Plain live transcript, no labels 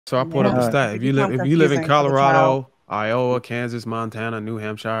So I put up the Yeah, stat. it If becomes you live in confusing for the child. Colorado, Iowa, Kansas, Montana, New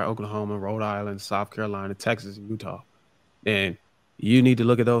Hampshire, Oklahoma, Rhode Island, South Carolina, Texas, and Utah, then you need to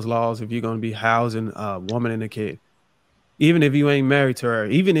look at those laws if you're going to be housing a woman and a kid. Even if you ain't married to her,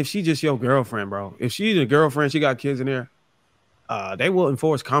 even if she just your girlfriend, bro. If she's a girlfriend, she got kids in there, they will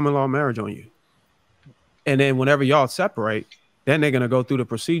enforce common law marriage on you. And then whenever y'all separate, then they're gonna go through the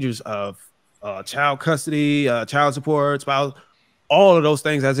procedures of child custody, child support, spouse, all of those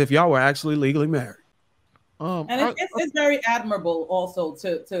things as if y'all were actually legally married. And it's very admirable also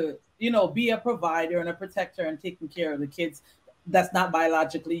to be a provider and a protector and taking care of the kids that's not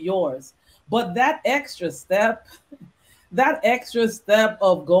biologically yours. But that extra step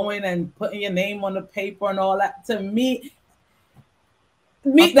of going and putting your name on the paper and all that, to me,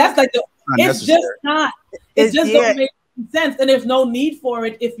 that's like it's just not. It just don't make sense, and there's no need for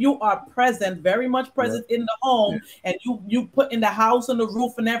it if you are present, very much present in the home, and you put in the house and the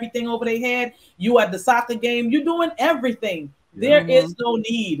roof and everything over their head. You at the soccer game, you're doing everything. There is no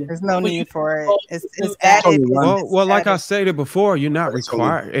need. There's no need for it. It's added. Well, like I stated before, you're not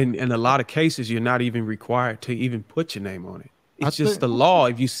required. In a lot of cases, you're not even required to even put your name on it. It's just the law.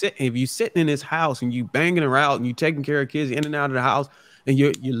 If you sitting in this house and you banging around and you taking care of kids in and out of the house and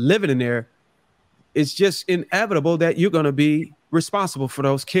you're living in there, it's just inevitable that you're going to be responsible for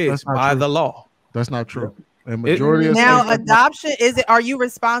those kids by the law. That's not true. And majority of now adoption are you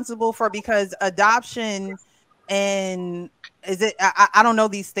responsible for, because adoption and is it I don't know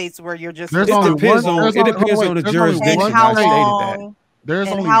these states where you're just it depends on the jurisdiction. There's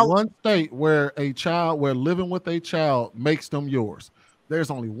only one state where living with a child makes them yours.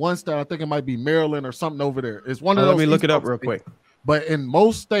 There's only one state. I think it might be Maryland or something over there. It's one of those. Let me look it up real quick. But in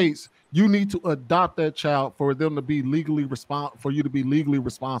most states, you need to adopt that child for them to be legally responsible, for you to be legally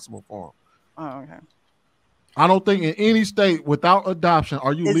responsible for them. Oh, okay. I don't think in any state without adoption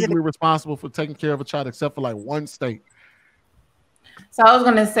are you legally responsible for taking care of a child, except for like one state. So I was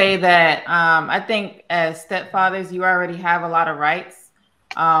going to say that I think as stepfathers, you already have a lot of rights.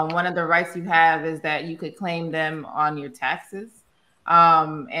 One of the rights you have is that you could claim them on your taxes.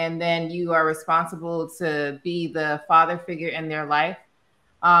 And then you are responsible to be the father figure in their life,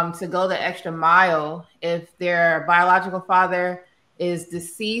 to go the extra mile if their biological father is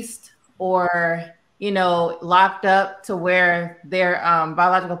deceased or, locked up to where their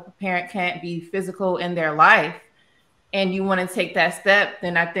biological parent can't be physical in their life, and you want to take that step,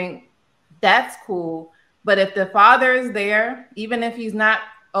 then I think that's cool. But if the father is there, even if he's not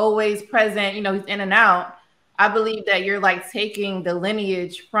always present, he's in and out, I believe that you're like taking the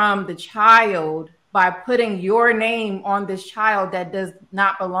lineage from the child by putting your name on this child that does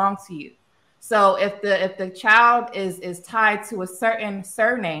not belong to you. So if the child is tied to a certain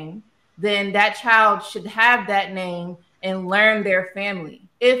surname, then that child should have that name and learn their family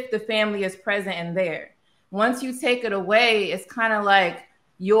if the family is present and there. Once you take it away, it's kind of like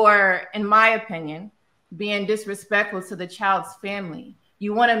you're, in my opinion, being disrespectful to the child's family.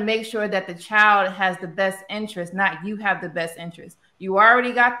 You want to make sure that the child has the best interest, not you have the best interest. You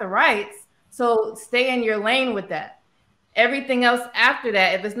already got the rights, so stay in your lane with that. Everything else after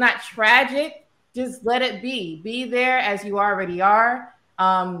that, if it's not tragic, just let it be. Be there as you already are.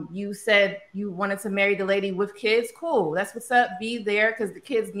 You said you wanted to marry the lady with kids. Cool. That's what's up. Be there because the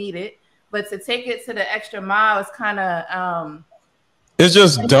kids need it. But to take it to the extra mile is kind of it's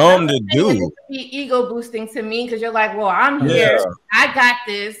just dumb to do. It be ego boosting to me because you're like, well, I'm here. I got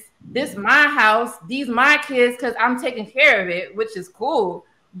this. This my house. These my kids because I'm taking care of it, which is cool.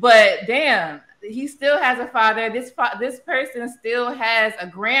 But damn, he still has a father. This person still has a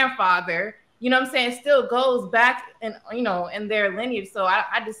grandfather. You know what I'm saying? It still goes back and in their lineage. So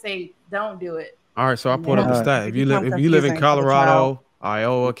I just say don't do it. All right, so I put up the stat. If you live in Colorado,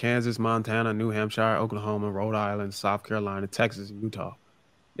 Iowa, Kansas, Montana, New Hampshire, Oklahoma, Rhode Island, South Carolina, Texas, and Utah,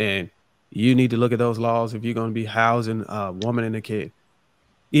 then you need to look at those laws if you're going to be housing a woman and a kid.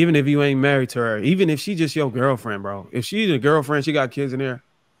 Even if you ain't married to her, even if she's just your girlfriend, bro. If she's a girlfriend, she got kids in there,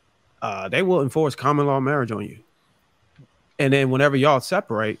 they will enforce common law marriage on you. And then whenever y'all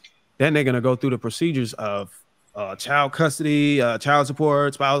separate, then they're going to go through the procedures of child custody, child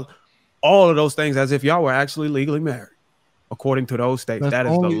support, spouse, all of those things as if y'all were actually legally married. According to those states, that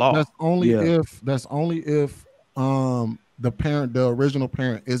is the law. That's only if the original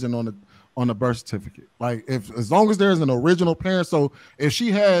parent isn't on the birth certificate. Like as long as there's an original parent. So if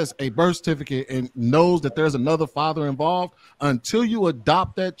she has a birth certificate and knows that there's another father involved, until you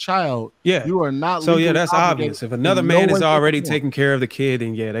adopt that child, you are not. So that's obvious. If another man is already taking care of the kid,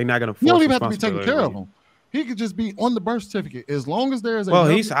 then they're not going to. You don't even have to be taking care of him. He could just be on the birth certificate as long as there's a. Well,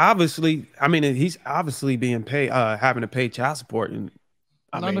 he's obviously being paid, having to pay child support, and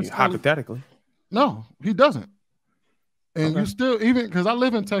I mean, hypothetically. No, he doesn't. And you still, even because I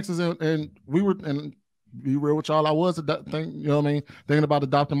live in Texas and we were, and be real with y'all, I was you know what I mean, thinking about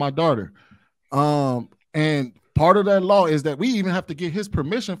adopting my daughter. And part of that law is that we even have to get his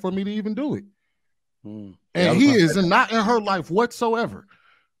permission for me to even do it. And he is not in her life whatsoever.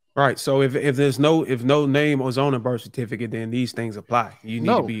 Right. So if no name was on a birth certificate, then these things apply. You need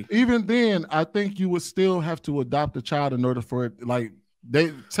to be. Even then, I think you would still have to adopt a child in order for it. Like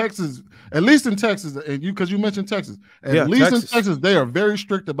Texas, at least in Texas, and because you mentioned Texas, at least in Texas, they are very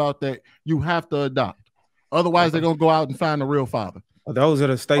strict about that. You have to adopt. Otherwise, they're gonna go out and find the real father. Those are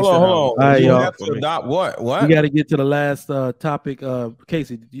the states. Hold on. You have to adopt what? What? We got to get to the last topic.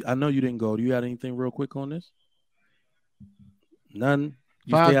 Casey, I know you didn't go. Do you got anything real quick on this? None.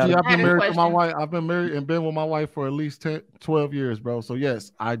 I've been married to my wife. I've been married and been with my wife for at least 12 years, bro. So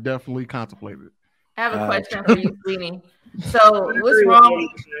yes, I definitely contemplated it. I have a question for you, Sweeney. So what's wrong?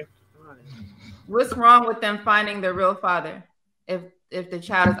 What's wrong with them finding the real father if the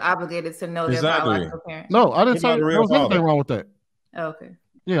child is obligated to know their biological parent? No, I didn't say there was anything wrong with that. Okay.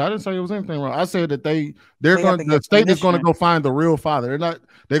 Yeah, I didn't say there was anything wrong. I said that the state is going to go find the real father.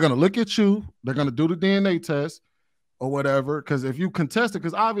 They're going to look at you. They're going to do the DNA test or whatever. Because if you contest it,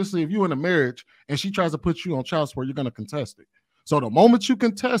 because obviously if you're in a marriage and she tries to put you on child support, you're going to contest it. So the moment you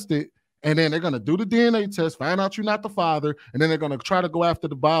contest it, and then they're going to do the DNA test, find out you're not the father, and then they're going to try to go after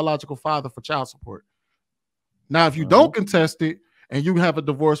the biological father for child support. Now, if you don't contest it and you have a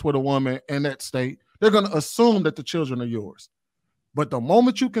divorce with a woman in that state, they're going to assume that the children are yours. But the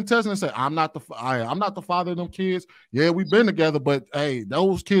moment you contest and say, I'm not the father of them kids. Yeah, we've been together, but hey,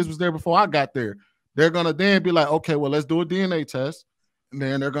 those kids was there before I got there. They're going to then be like, okay, well, let's do a DNA test. And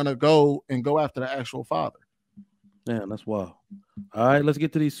then they're going to go after the actual father. Yeah, that's wild. All right, let's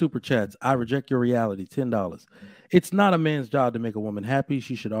get to these super chats. I reject your reality, $10. It's not a man's job to make a woman happy.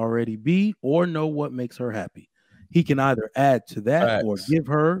 She should already be or know what makes her happy. He can either add to that or give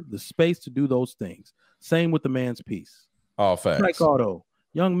her the space to do those things. Same with the man's piece. All facts. Like Auto.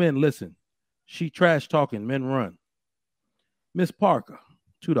 Young men, listen. She trash talking, men run. Miss Parker,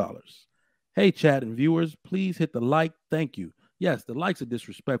 $2. Hey, chat and viewers, please hit the like. Thank you. Yes, the likes are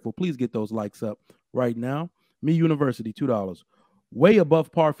disrespectful. Please get those likes up right now. Me University, $2. Way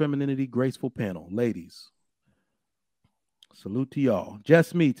above par femininity, graceful panel. Ladies, salute to y'all.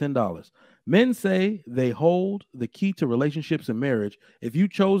 Just me, $10. Men say they hold the key to relationships and marriage. If you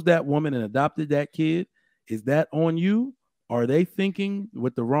chose that woman and adopted that kid, is that on you? Are they thinking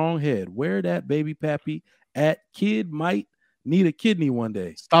with the wrong head? Where that baby pappy at? Kid might need a kidney one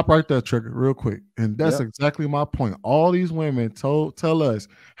day. Stop right there, Trigger, real quick. And that's exactly my point. All these women tell us,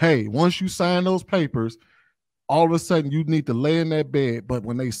 hey, once you sign those papers, all of a sudden you need to lay in that bed. But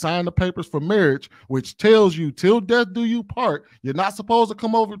when they sign the papers for marriage, which tells you till death do you part, you're not supposed to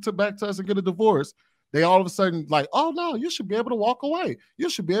come over back to us and get a divorce. They all of a sudden like, oh no, you should be able to walk away. You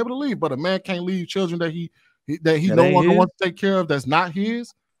should be able to leave. But a man can't leave children that he no longer wants to take care of. That's not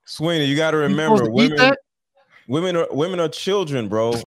his. Sweeney, you got to remember, women are children, bro.